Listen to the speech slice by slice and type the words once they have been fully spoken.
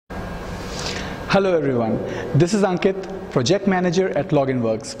Hello everyone, this is Ankit, Project Manager at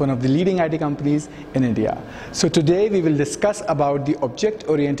Loginworks, one of the leading IT companies in India. So today we will discuss about the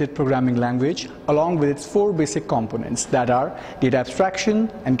object-oriented programming language along with its four basic components that are data abstraction,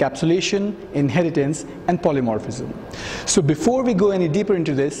 encapsulation, inheritance and polymorphism. So before we go any deeper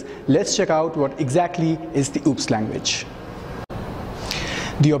into this, let's check out what exactly is the OOPS language.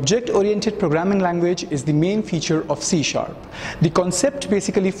 The object-oriented programming language is the main feature of C#. The concept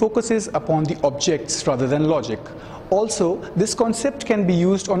basically focuses upon the objects rather than logic. Also, this concept can be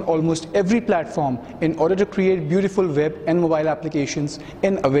used on almost every platform in order to create beautiful web and mobile applications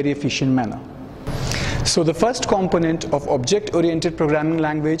in a very efficient manner. So the first component of object-oriented programming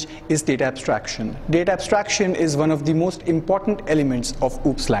language is data abstraction. Data abstraction is one of the most important elements of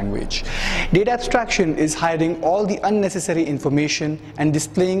OOPS language. Data abstraction is hiding all the unnecessary information and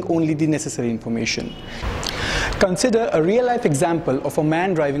displaying only the necessary information. Consider a real-life example of a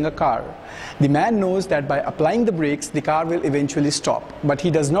man driving a car. The man knows that by applying the brakes, the car will eventually stop, but he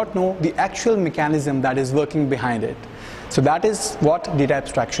does not know the actual mechanism that is working behind it. So that is what data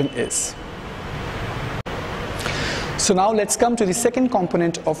abstraction is. So now let's come to the second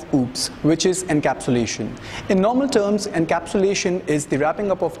component of OOPS, which is encapsulation. In normal terms, encapsulation is the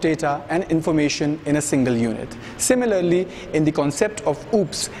wrapping up of data and information in a single unit. Similarly, in the concept of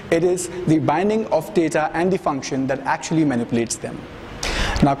OOPS, it is the binding of data and the function that actually manipulates them.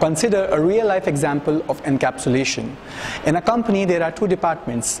 Now consider a real-life example of encapsulation. In a company, there are two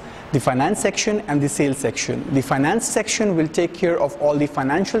departments, the finance section and the sales section. The finance section will take care of all the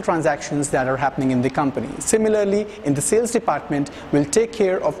financial transactions that are happening in the company. Similarly, in the sales department, will take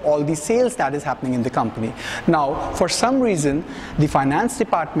care of all the sales that is happening in the company. Now, for some reason, the finance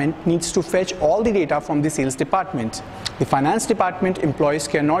department needs to fetch all the data from the sales department. The finance department employees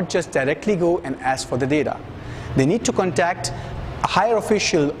cannot just directly go and ask for the data. They need to contact a higher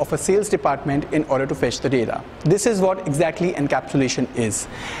official of a sales department in order to fetch the data. This is what exactly encapsulation is.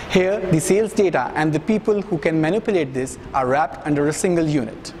 Here, the sales data and the people who can manipulate this are wrapped under a single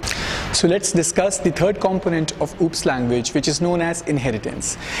unit. So let's discuss the third component of OOPS language, which is known as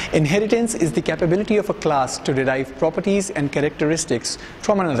inheritance. Inheritance is the capability of a class to derive properties and characteristics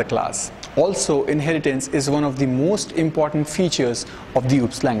from another class. Also, inheritance is one of the most important features of the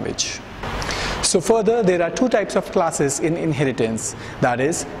OOPS language. So further, there are two types of classes in inheritance, that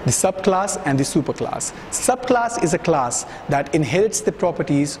is the subclass and the superclass. Subclass is a class that inherits the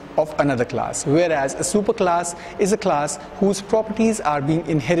properties of another class, whereas a superclass is a class whose properties are being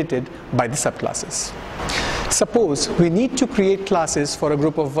inherited by the subclasses. Suppose we need to create classes for a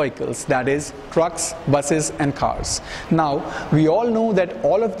group of vehicles, that is trucks, buses and cars. Now, we all know that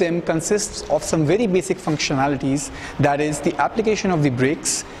all of them consists of some very basic functionalities, that is the application of the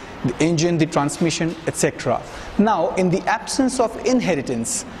brakes, the engine, the transmission, etc. Now, in the absence of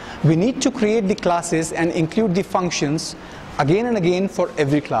inheritance, we need to create the classes and include the functions again and again for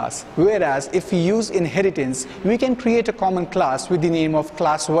every class. Whereas if we use inheritance, we can create a common class with the name of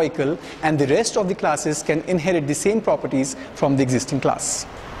class vehicle, and the rest of the classes can inherit the same properties from the existing class.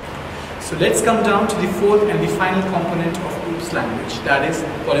 So let's come down to the fourth and the final component of OOPS language, that is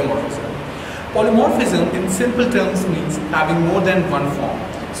polymorphism. Polymorphism in simple terms means having more than one form.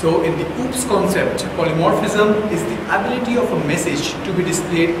 So in the OOPS concept, polymorphism is the ability of a message to be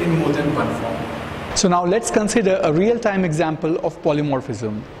displayed in more than one form. So now let's consider a real-time example of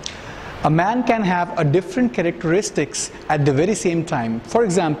polymorphism. A man can have a different characteristics at the very same time. For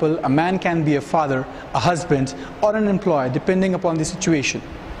example, a man can be a father, a husband, or an employee depending upon the situation.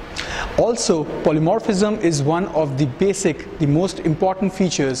 Also, polymorphism is one of the most important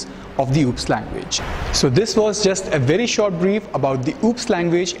features of the OOPS language. So this was just a very short brief about the OOPS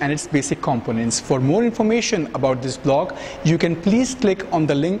language and its basic components. For more information about this blog, you can please click on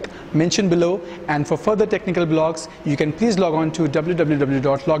the link mentioned below, and for further technical blogs, you can please log on to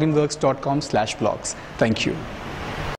www.loginworks.com/blogs. Thank you.